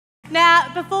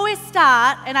Now, before we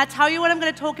start, and I tell you what I'm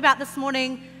going to talk about this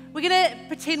morning, we're going to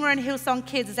pretend we're in Hillsong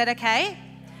Kids. Is that okay?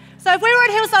 So if we were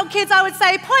in Hillsong Kids, I would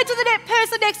say, point to the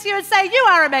person next to you and say, you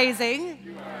are amazing.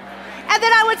 And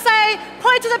then I would say,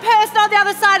 point to the person on the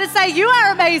other side and say, you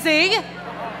are amazing.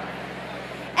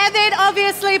 And then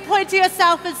obviously point to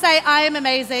yourself and say, I am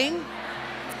amazing.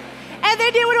 And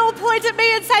then you would all point at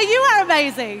me and say, you are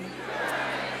amazing.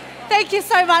 Thank you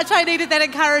so much. I needed that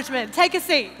encouragement. Take a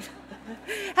seat.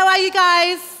 How are you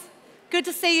guys? Good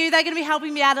to see you. They're going to be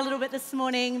helping me out a little bit this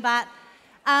morning, but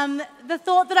the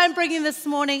thought that I'm bringing this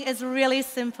morning is really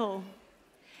simple.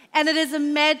 And it is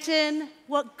imagine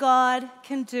what God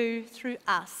can do through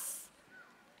us.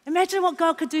 Imagine what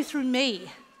God could do through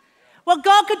me. What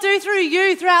God could do through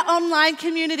you, through our online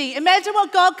community. Imagine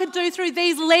what God could do through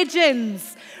these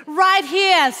legends right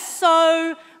here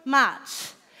so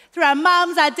much. Through our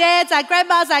mums, our dads, our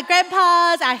grandmas, our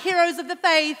grandpas, our heroes of the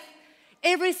faith.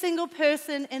 Every single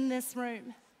person in this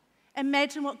room.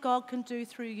 Imagine what God can do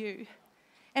through you.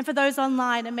 And for those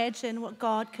online, imagine what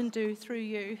God can do through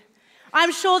you.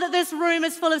 I'm sure that this room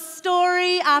is full of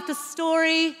story after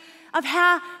story of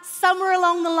how somewhere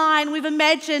along the line we've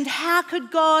imagined, how could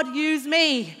God use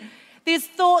me? There's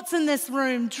thoughts in this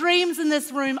room, dreams in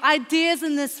this room, ideas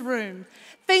in this room,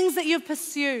 things that you've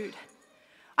pursued.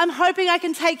 I'm hoping I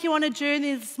can take you on a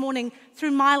journey this morning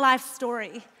through my life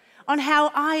story on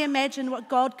how I imagine what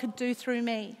God could do through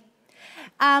me.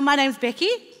 My name's Becky.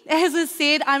 As I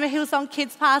said, I'm a Hillsong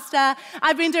Kids pastor.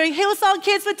 I've been doing Hillsong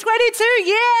Kids for 22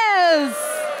 years.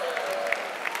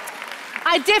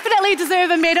 I definitely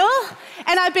deserve a medal.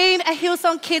 And I've been a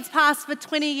Hillsong Kids pastor for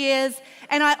 20 years,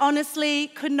 and I honestly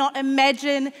could not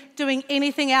imagine doing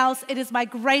anything else. It is my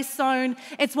grace zone.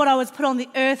 It's what I was put on the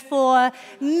earth for.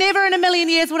 Never in a million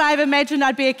years would I have imagined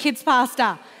I'd be a kids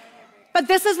pastor. But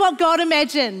this is what God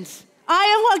imagined. I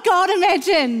am what God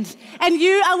imagined. And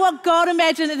you are what God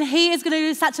imagined. And He is going to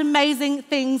do such amazing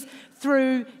things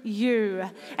through you.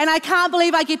 And I can't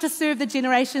believe I get to serve the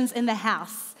generations in the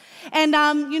house. And,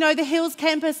 the Hills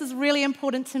campus is really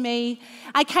important to me.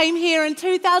 I came here in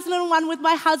 2001 with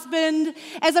my husband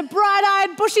as a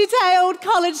bright-eyed, bushy-tailed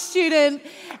college student.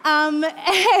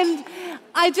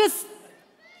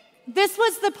 This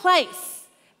was the place.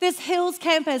 This Hills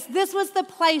campus, this was the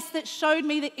place that showed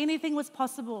me that anything was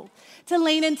possible, to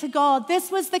lean into God. This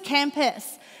was the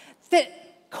campus that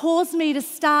caused me to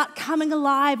start coming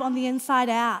alive on the inside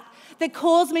out, that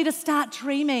caused me to start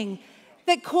dreaming,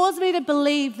 that caused me to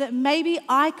believe that maybe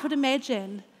I could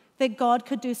imagine that God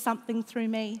could do something through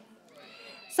me.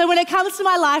 So when it comes to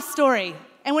my life story,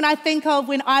 and when I think of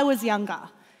when I was younger,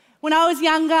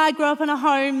 I grew up in a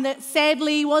home that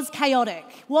sadly was chaotic,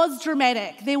 was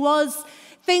dramatic. There was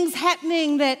things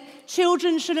happening that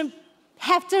children shouldn't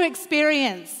have to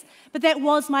experience, but that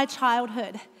was my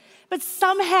childhood. But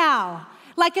somehow,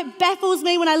 like it baffles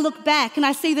me when I look back and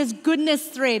I see this goodness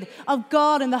thread of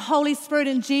God and the Holy Spirit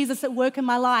and Jesus at work in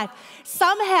my life.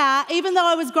 Somehow, even though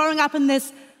I was growing up in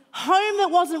this home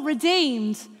that wasn't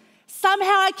redeemed, somehow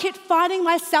I kept finding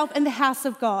myself in the house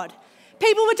of God.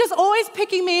 People were just always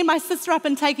picking me and my sister up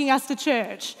and taking us to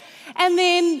church. And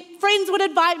then friends would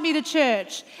invite me to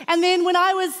church. And then when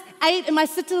I was 8 and my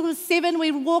sister was 7,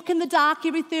 we'd walk in the dark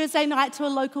every Thursday night to a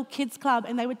local kids club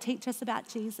and they would teach us about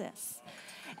Jesus.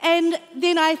 And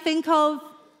then I think of,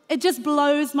 it just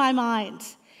blows my mind.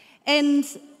 And,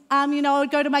 I would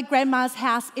go to my grandma's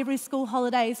house every school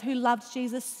holidays who loved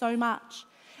Jesus so much.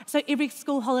 So every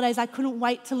school holidays I couldn't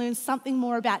wait to learn something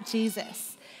more about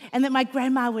Jesus. And that my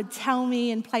grandma would tell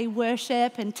me and play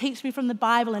worship and teach me from the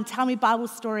Bible and tell me Bible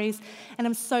stories. And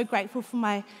I'm so grateful for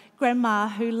my grandma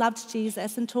who loved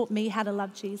Jesus and taught me how to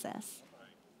love Jesus.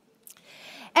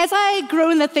 As I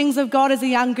grew in the things of God as a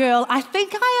young girl, I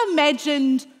think I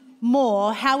imagined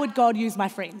more, how would God use my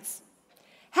friends?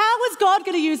 How was God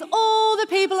going to use all the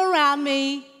people around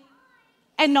me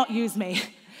and not use me?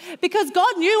 Because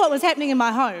God knew what was happening in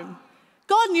my home.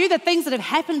 God knew the things that had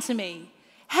happened to me.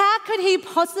 How could He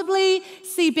possibly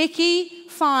see Becky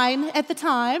fine at the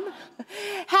time?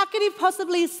 How could He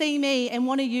possibly see me and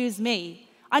want to use me?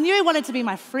 I knew He wanted to be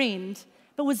my friend,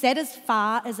 but was that as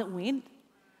far as it went?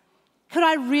 Could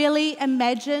I really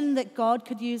imagine that God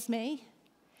could use me?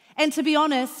 And to be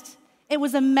honest, it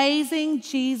was amazing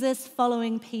Jesus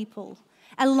following people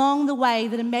along the way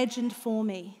that imagined for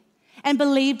me and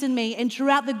believed in me and drew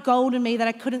out the gold in me that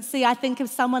I couldn't see. I think of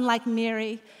someone like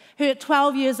Mary, who at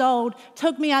 12 years old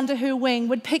took me under her wing,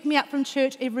 would pick me up from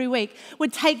church every week,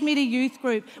 would take me to youth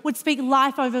group, would speak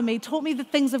life over me, taught me the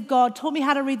things of God, taught me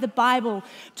how to read the Bible,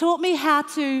 taught me how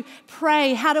to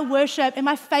pray, how to worship. And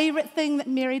my favorite thing that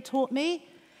Mary taught me,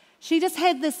 She just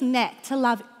had this knack to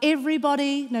love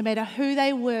everybody, no matter who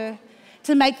they were,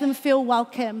 to make them feel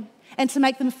welcome and to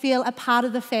make them feel a part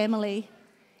of the family.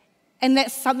 And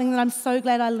that's something that I'm so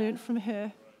glad I learned from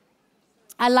her.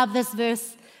 I love this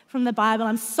verse from the Bible.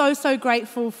 I'm so, so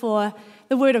grateful for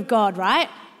the Word of God, right?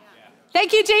 Yeah.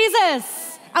 Thank you,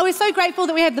 Jesus. Are we so grateful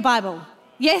that we have the Bible?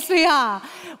 Yes, we are.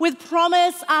 With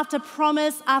promise after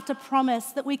promise after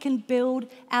promise that we can build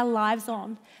our lives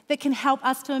on, that can help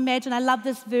us to imagine. I love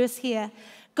this verse here.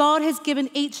 God has given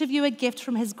each of you a gift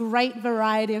from his great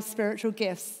variety of spiritual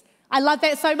gifts. I love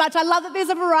that so much. I love that there's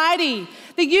a variety,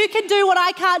 that you can do what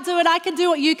I can't do and I can do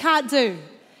what you can't do.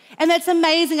 And that's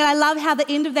amazing. And I love how the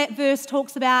end of that verse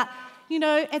talks about,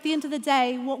 at the end of the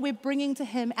day, what we're bringing to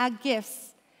him, our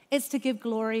gifts, is to give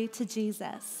glory to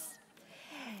Jesus.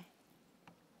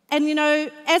 And,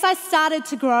 as I started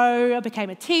to grow, I became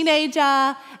a teenager,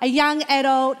 a young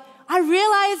adult, I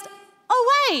realized,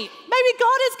 oh wait, maybe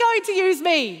God is going to use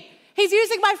me. He's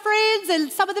using my friends and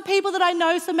some of the people that I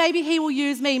know, so maybe he will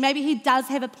use me. Maybe he does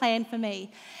have a plan for me.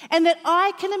 And that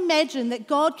I can imagine that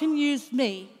God can use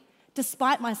me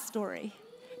despite my story,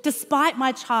 despite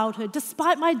my childhood,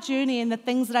 despite my journey and the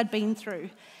things that I'd been through.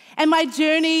 And my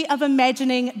journey of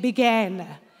imagining began.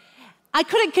 I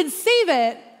couldn't conceive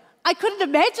it. I couldn't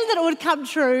imagine that it would come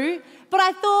true, but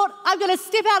I thought, I'm going to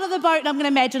step out of the boat and I'm going to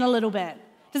imagine a little bit.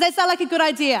 Does that sound like a good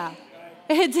idea?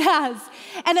 It does.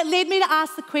 And it led me to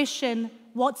ask the question,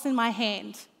 what's in my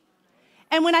hand?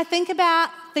 And when I think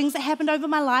about things that happened over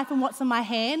my life and what's in my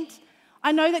hand,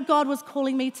 I know that God was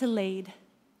calling me to lead.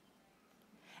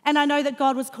 And I know that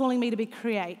God was calling me to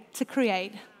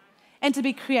create and to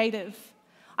be creative.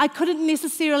 I couldn't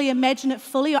necessarily imagine it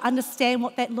fully or understand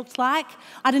what that looked like.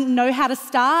 I didn't know how to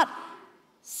start.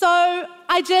 So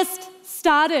I just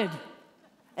started.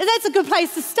 And that's a good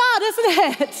place to start, isn't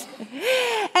it?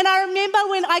 And I remember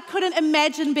when I couldn't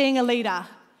imagine being a leader,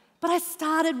 but I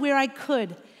started where I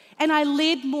could, and I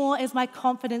led more as my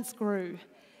confidence grew.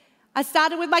 I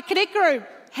started with my Connect group,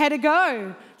 had a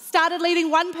go, started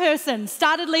leading one person,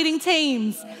 started leading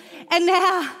teams, and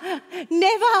now,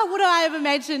 never would I have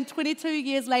imagined 22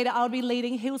 years later I would be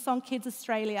leading Hillsong Kids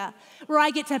Australia, where I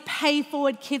get to pay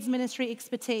forward kids ministry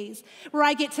expertise, where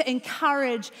I get to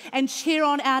encourage and cheer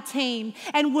on our team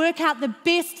and work out the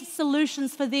best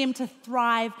solutions for them to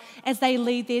thrive as they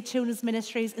lead their children's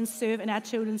ministries and serve in our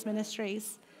children's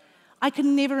ministries. I could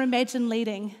never imagine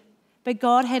leading, but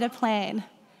God had a plan.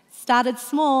 Started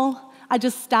small, I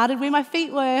just started where my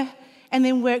feet were, and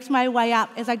then worked my way up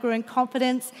as I grew in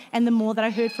confidence and the more that I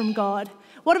heard from God.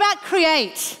 What about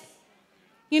create?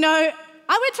 I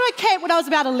went to a camp when I was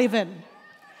about 11,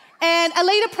 and a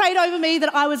leader prayed over me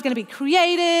that I was going to be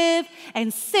creative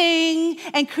and sing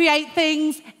and create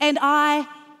things, and I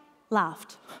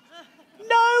laughed. No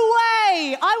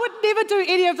way! I would never do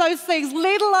any of those things,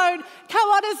 let alone come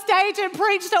on a stage and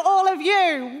preach to all of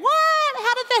you. What?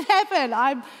 How did that happen?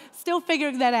 I'm still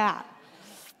figuring that out.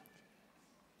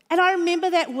 And I remember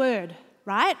that word,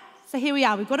 right? So here we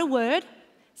are, we've got a word.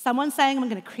 Someone saying, I'm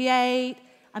going to create,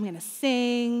 I'm going to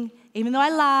sing. Even though I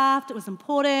laughed, it was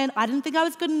important. I didn't think I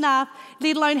was good enough,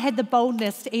 let alone had the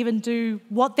boldness to even do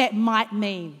what that might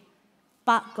mean.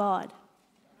 But God.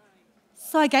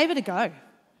 So I gave it a go.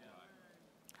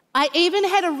 I even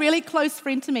had a really close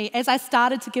friend to me as I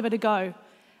started to give it a go.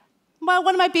 One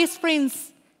of my best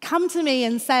friends come to me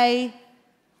and say,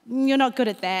 you're not good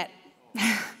at that.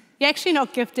 You're actually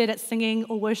not gifted at singing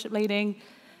or worship leading.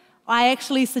 I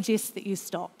actually suggest that you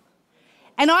stop.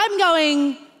 And I'm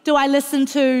going, do I listen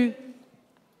to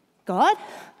God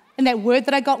and that word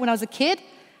that I got when I was a kid?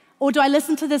 Or do I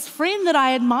listen to this friend that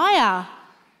I admire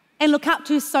and look up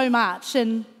to so much?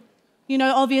 And,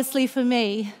 obviously for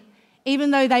me,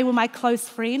 even though they were my close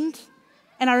friend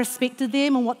and I respected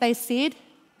them and what they said,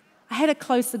 I had a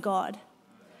closer God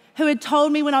who had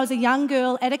told me when I was a young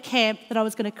girl at a camp that I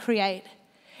was going to create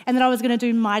and that I was going to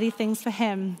do mighty things for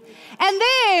him. And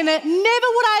then, never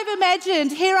would I have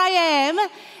imagined, here I am,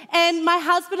 and my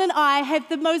husband and I have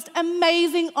the most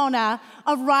amazing honor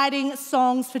of writing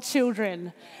songs for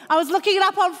children. I was looking it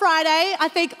up on Friday. I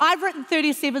think I've written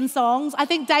 37 songs. I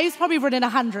think Dave's probably written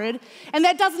 100. And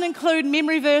that doesn't include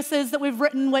memory verses that we've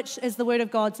written, which is the word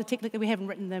of God, so technically we haven't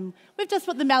written them. We've just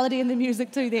put the melody and the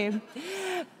music to them.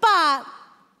 But,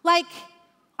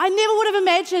 I never would have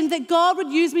imagined that God would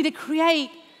use me to create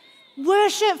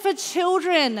worship for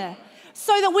children,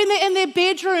 so that when they're in their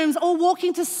bedrooms or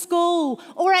walking to school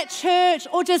or at church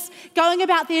or just going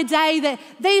about their day, that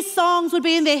these songs would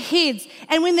be in their heads.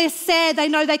 And when they're sad, they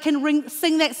know they can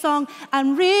sing that song,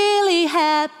 I'm really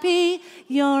happy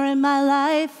you're in my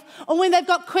life. Or when they've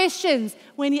got questions,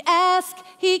 when you ask,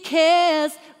 he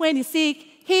cares. When you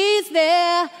seek, He's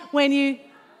there when you...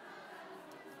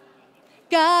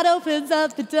 God opens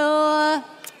up the door.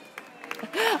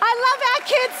 I love our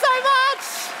kids so much.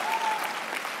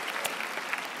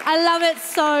 I love it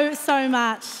so, so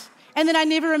much. And then I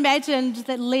never imagined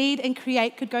that lead and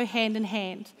create could go hand in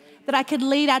hand, that I could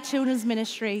lead our children's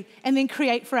ministry and then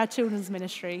create for our children's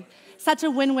ministry. Such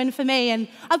a win-win for me. And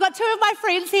I've got two of my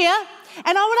friends here,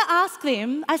 and I want to ask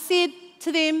them, I said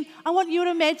to them, I want you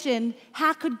to imagine,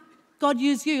 how could God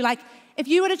use you? Like, if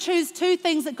you were to choose two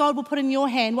things that God will put in your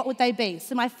hand, what would they be?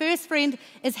 So my first friend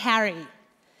is Harry.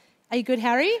 Are you good,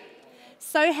 Harry?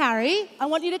 So Harry, I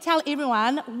want you to tell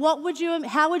everyone,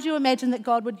 how would you imagine that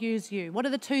God would use you? What are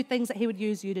the two things that he would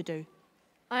use you to do?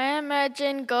 I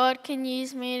imagine God can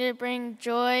use me to bring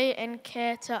joy and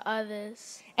care to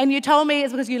others. And you told me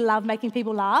it's because you love making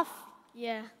people laugh?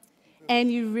 Yeah.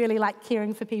 And you really like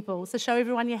caring for people. So show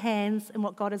everyone your hands and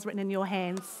what God has written in your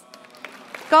hands.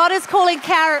 God is calling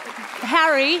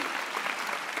Harry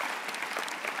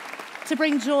to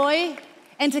bring joy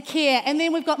and to care. And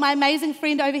then we've got my amazing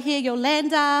friend over here,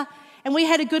 Yolanda, and we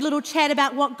had a good little chat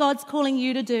about what God's calling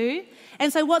you to do.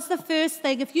 And so what's the first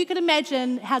thing, if you could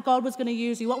imagine how God was going to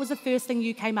use you, what was the first thing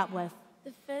you came up with?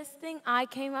 The first thing I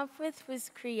came up with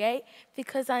was create,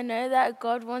 because I know that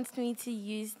God wants me to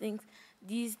use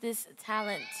this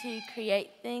talent to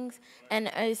create things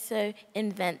and also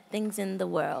invent things in the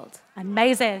world.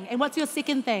 Amazing. And what's your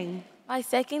second thing? My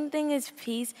second thing is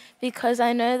peace, because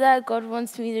I know that God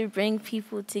wants me to bring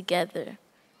people together.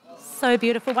 So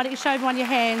beautiful. Why don't you show everyone your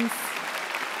hands?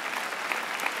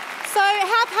 So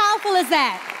how powerful is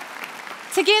that?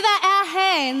 Together, our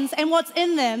hands and what's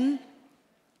in them,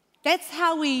 that's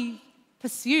how we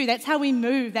pursue, that's how we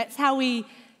move, that's how we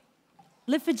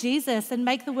live for Jesus and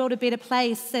make the world a better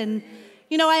place. And,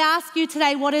 you know, I ask you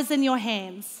today, what is in your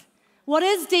hands? What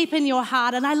is deep in your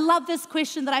heart? And I love this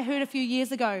question that I heard a few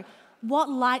years ago. What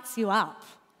lights you up?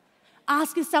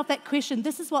 Ask yourself that question.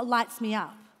 This is what lights me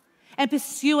up. And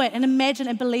pursue it and imagine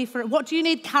and believe for it. What do you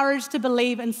need courage to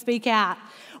believe and speak out?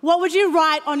 What would you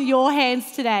write on your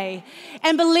hands today?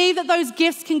 And believe that those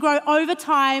gifts can grow over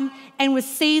time and with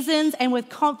seasons and with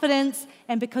confidence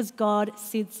and because God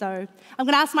said so. I'm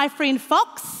going to ask my friend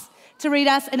Fox to read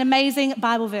us an amazing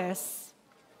Bible verse.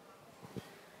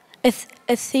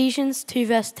 Ephesians 2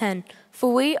 verse 10.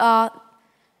 For we are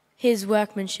his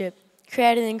workmanship,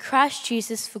 created in Christ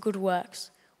Jesus for good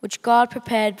works, which God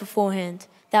prepared beforehand,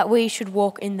 that we should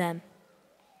walk in them.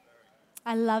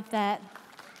 I love that.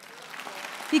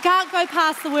 You can't go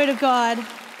past the Word of God.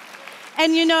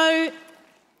 And you know,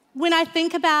 when I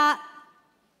think about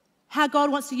how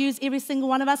God wants to use every single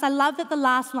one of us, I love that the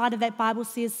last line of that Bible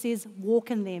says,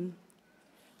 walk in them.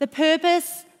 The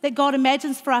purpose that God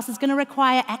imagines for us is going to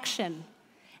require action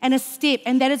and a step,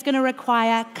 and that is going to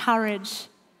require courage.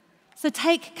 So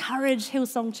take courage,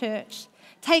 Hillsong Church.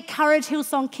 Take courage,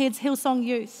 Hillsong kids, Hillsong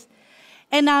youth.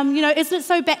 And, you know, isn't it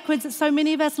so backwards that so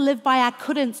many of us live by our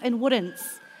couldn'ts and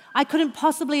wouldn'ts? I couldn't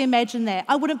possibly imagine that.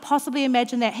 I wouldn't possibly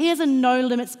imagine that. He is a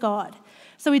no-limits God,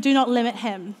 so we do not limit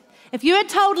him. If you had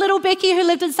told little Becky, who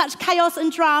lived in such chaos and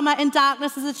drama and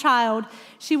darkness as a child,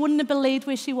 she wouldn't have believed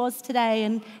where she was today.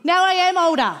 And now I am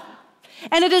older.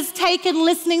 And it has taken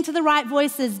listening to the right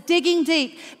voices, digging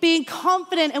deep, being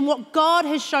confident in what God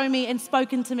has shown me and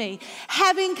spoken to me,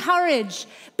 having courage,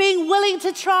 being willing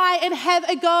to try and have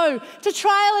a go, to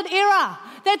trial and error.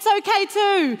 That's okay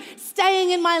too. Staying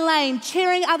in my lane,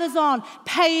 cheering others on,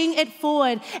 paying it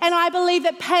forward. And I believe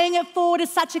that paying it forward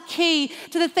is such a key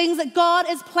to the things that God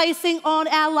is placing on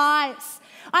our lives.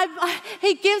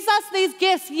 He gives us these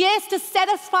gifts, yes, to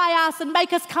satisfy us and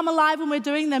make us come alive when we're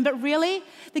doing them, but really,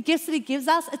 the gifts that he gives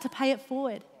us are to pay it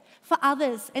forward for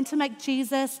others and to make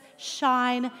Jesus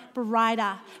shine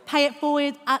brighter. Pay it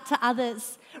forward to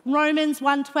others. Romans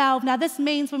 1:12. Now this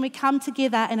means when we come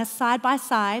together in a side by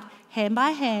side, hand by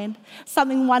hand,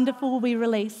 something wonderful will be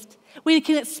released. We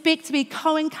can expect to be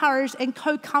co-encouraged and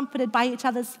co-comforted by each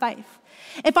other's faith.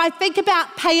 If I think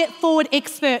about pay it forward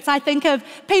experts, I think of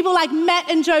people like Matt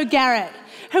and Joe Garrett,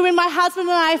 who when my husband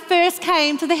and I first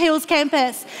came to the Hills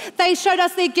campus, they showed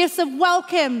us their gifts of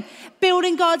welcome,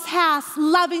 building God's house,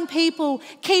 loving people,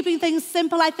 keeping things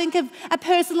simple. I think of a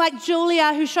person like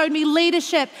Julia who showed me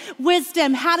leadership,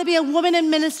 wisdom, how to be a woman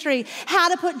in ministry, how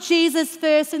to put Jesus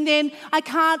first. And then I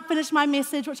can't finish my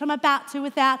message, which I'm about to,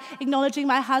 without acknowledging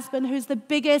my husband, who's the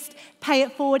biggest pay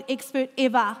it forward expert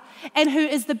ever and who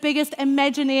is the biggest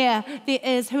Imagineer there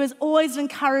is, who has always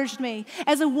encouraged me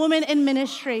as a woman in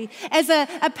ministry, as a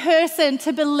person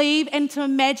to believe and to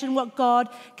imagine what God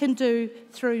can do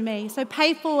through me. So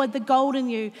pay forward the gold in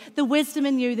you, the wisdom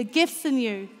in you, the gifts in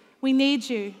you. We need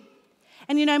you.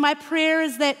 And you know, my prayer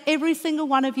is that every single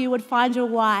one of you would find your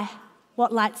why,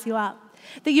 what lights you up.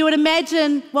 That you would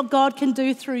imagine what God can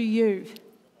do through you.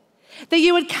 That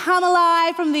you would come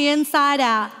alive from the inside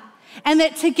out. And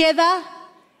that together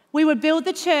we would build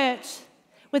the church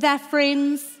with our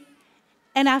friends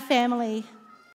and our family.